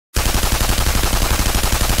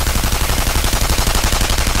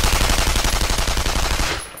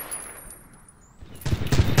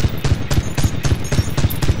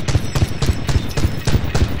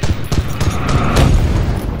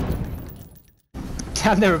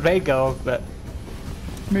I've never played golf, but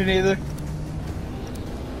Me neither.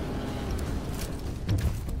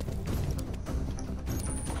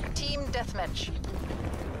 Team deathmatch.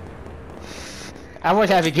 I wish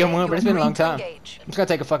I could kill one, but it's been a long time. I'm Engage. just gonna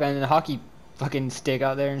take a fucking hockey fucking stick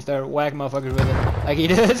out there and start whacking motherfuckers with it, like he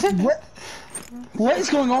does. What is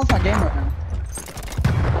going on with my game right now?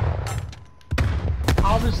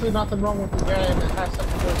 Obviously nothing wrong with the game. It has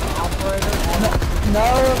something to do with the operator.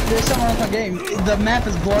 No, there's something wrong with my game. The map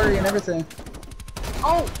is blurry and everything.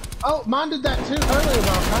 Oh, mine did that too earlier,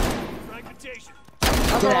 man.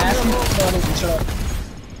 Did I ask you? No, I didn't. Shut up.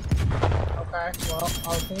 Okay, well, I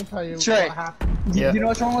was gonna tell you Trey, what happened. Yeah. Do you know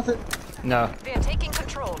what's wrong with it? No, They are taking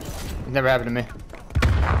control. it's never happened to me.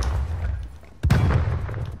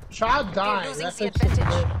 Try They're dying. losing That's the what you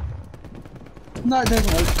advantage. did. No, it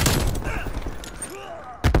doesn't work.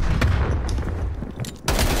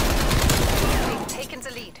 They've taken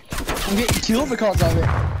the lead. I'm getting killed because of it.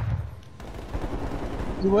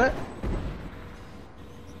 You what?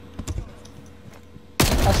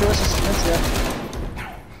 That's yours. That's good.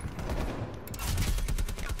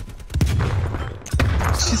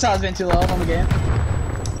 She saw it's been too loud on the game.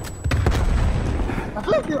 I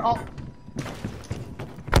feel like you're all.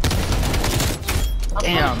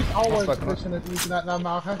 Damn. She's always That's fucking- pushing it using that now,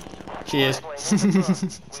 Malcolm. She is.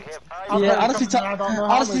 Yeah, honestly, talking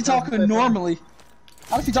normally.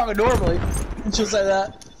 Honestly, talking normally, and she'll say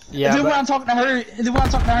that. Yeah, And then when but I'm talking to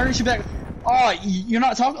her, she'll be like, "Oh, you're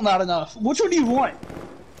not talking loud enough. Which one do you want?"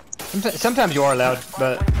 sometimes you are loud,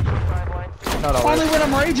 but not Only always. when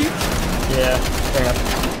I'm raging. Yeah, fair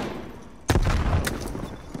enough.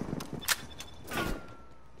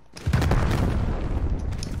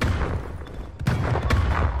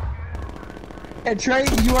 And Trey,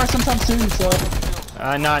 you are sometimes too. So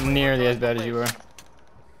Not nearly as bad as you were.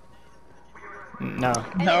 No.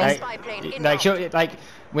 No. Like she'll like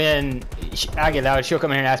when I get loud, she'll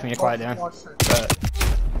come in here and ask me to quiet down. But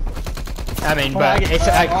I mean, When I but get it's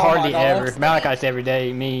loud, like oh my hardly God. ever. Malachi's every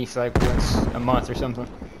day. Me, it's like once a month or something.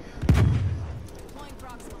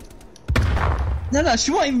 no,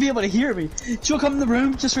 she won't even be able to hear me. She'll come in the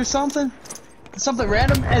room just for something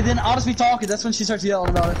random, and then I'll just be talking. That's when she starts yelling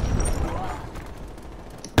about it.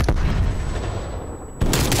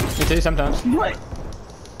 Me too, sometimes. What?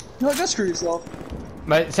 No, go screw yourself.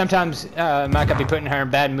 But sometimes Malachi be putting her in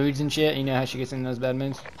bad moods and shit. You know how she gets in those bad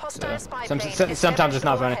moods. Hostile spy Some- plane some- is sometimes it's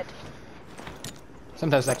not funny. ahead.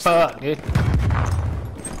 Sometimes it's like fuck, dude.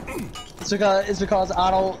 It's because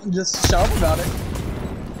I don't just shut up about it.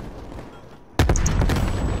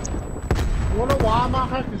 You wanna know why,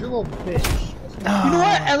 Malcolm? Because you're a little bitch.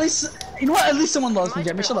 You know what? At least someone loves me,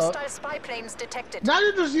 Jeremy. Shut up. Hostile spy planes detected. Now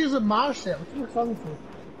you're just using my shit. What you talking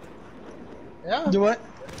for? Yeah. Do what?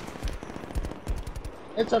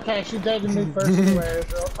 It's okay. She dated me first anyway,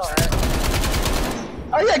 so it's alright.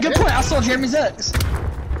 Oh yeah, good point. I saw Jeremy's ex.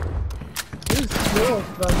 These skills,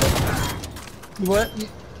 brother. What?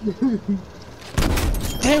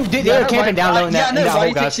 Damn, dude, Yeah, they're right, camping down low in yeah, that, I know, in that why hole,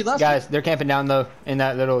 you think guys. she loves Guys, they're camping down low in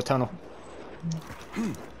that little tunnel.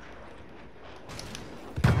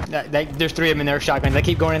 There's 3 of them in there shotgun. They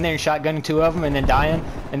keep going in there and shotgunning 2 of them and then dying,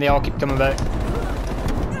 and they all keep coming back.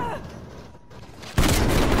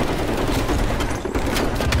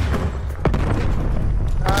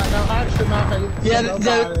 No, actually, Malcolm. Yeah,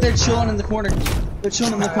 they're chilling in the corner. They're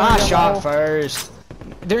chilling in the corner. I down the shot hall. first.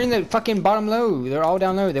 They're in the fucking bottom low. They're all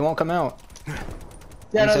down low. They won't come out.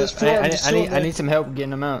 Yeah, no, So, there's 4 of them just chilling I need some help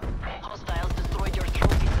getting them out. Hostiles destroyed your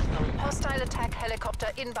trophy system. Hostile attack helicopter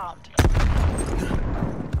inbound.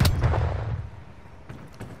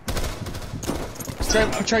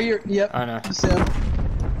 Trey, yep. I know. You see him.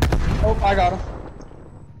 Oh, I got him.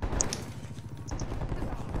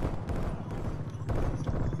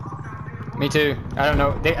 Me too. I don't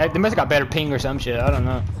know. They must have got better ping or some shit. I don't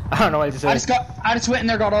know. I don't know what to say. I just went in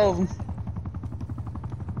there, got all of them.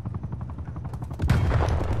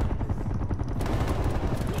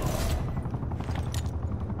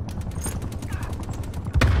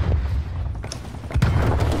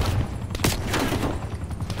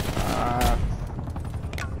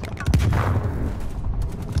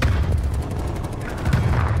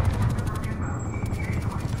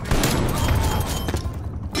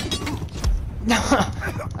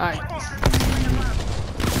 Alright.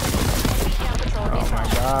 Oh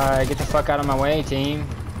my god, get the fuck out of my way, team.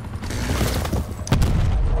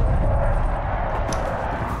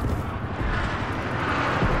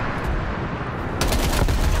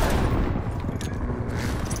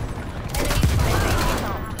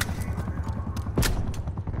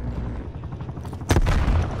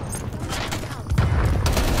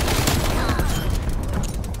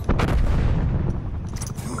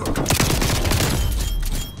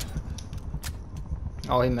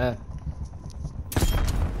 Oh, he mad.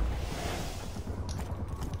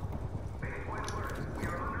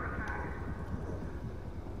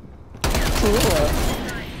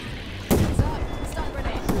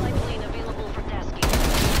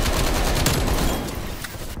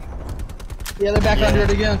 Yeah, they're back under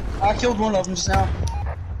it again. I killed one of them just now.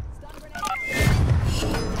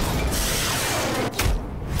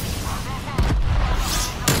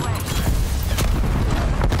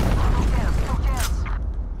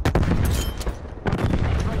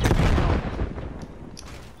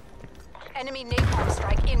 Enemy napalm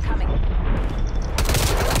strike incoming.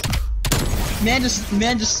 Man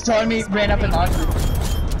just started me, ran up and knocked me.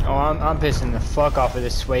 Oh, I'm pissing the fuck off of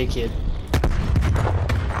this sway kid.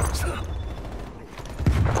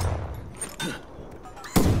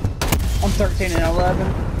 I'm 13 and 11.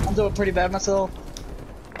 I'm doing pretty bad myself.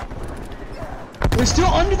 We're still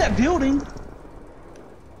under that building.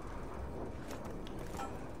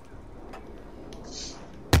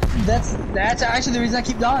 That's actually the reason I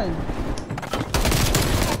keep dying.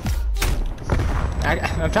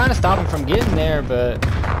 I'm trying to stop him from getting there, but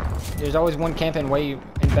there's always one camping way in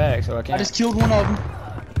back, so I can't. I just killed one of them.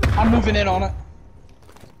 I'm moving in on it.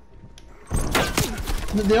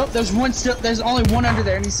 There's one still. There's only one under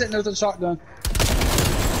there, and he's sitting there with a shotgun.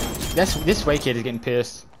 This sway kid is getting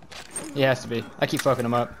pissed. He has to be. I keep fucking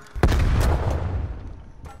him up.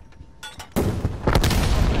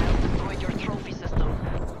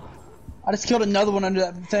 I just killed another one under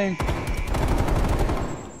that thing.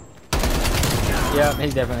 Yeah,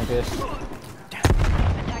 he's definitely pissed.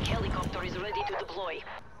 Attack helicopter is ready to deploy.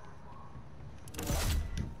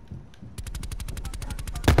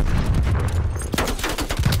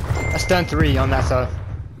 I stunned 3 on that side.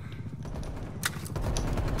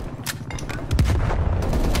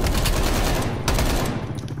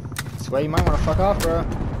 Sway, you might want to fuck off, bro.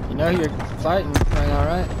 You know you're fighting right now,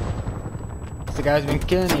 right? The guy's been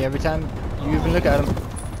killing you every time you even look at him.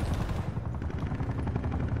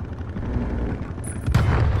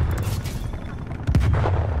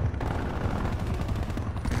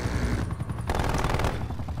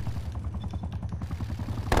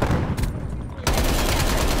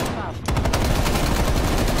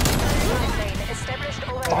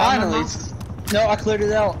 Finally! No, I cleared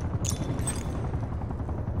it out.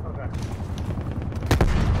 Okay.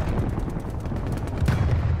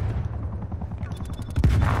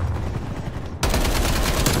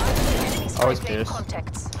 Always pissed.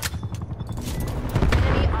 Contacts.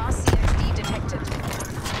 Enemy RCXD detected.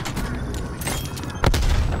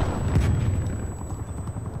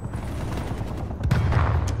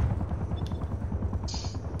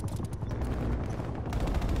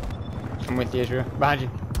 I'm with you, Israel. Behind you.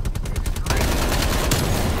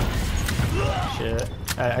 Shit.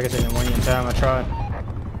 I guess I didn't want you in time. I tried.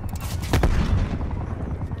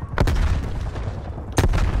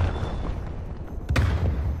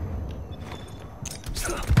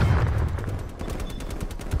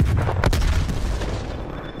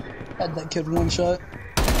 Had that kid one shot.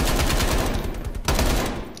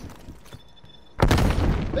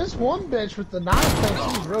 This one bitch with the knife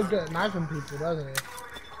thing, she's real good at knifing people, doesn't he?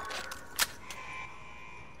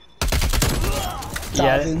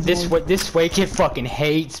 Yeah, this sway kid fucking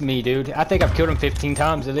hates me, dude. I think I've killed him 15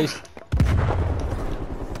 times at least.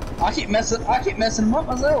 I keep messing him up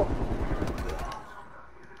myself.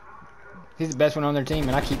 He's the best one on their team,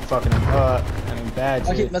 and I keep fucking him up. I mean, bad I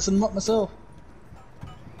shit. keep messing him up myself.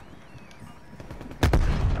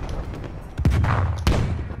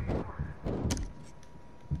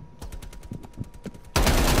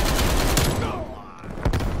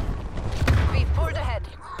 We pulled ahead.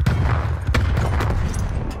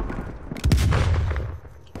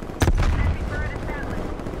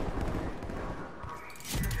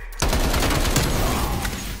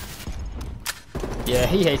 Yeah,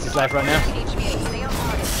 he hates his life right now. HVA, stay on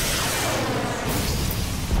target.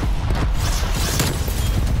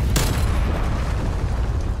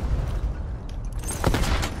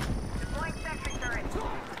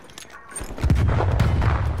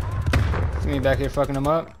 See me back here fucking him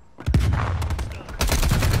up.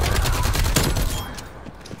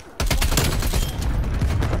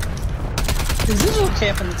 Is this little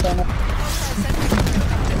camp in the tunnel?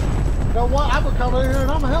 You know what? I'm gonna come over here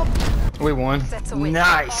and I'm gonna help you. We won. That's a win.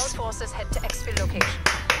 Nice. All forces head to exfil location.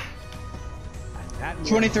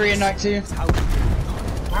 23 and 19.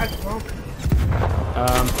 Nice, bro.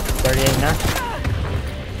 38 and 9.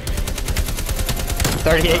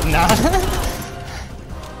 38 and 9.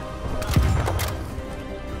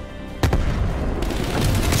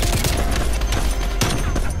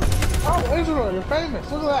 Oh, Israel, you're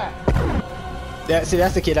famous. Look at that. Yeah, see,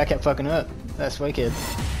 that's the kid I kept fucking up. That's wicked.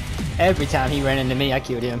 Every time he ran into me, I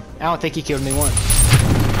killed him. I don't think he killed me once.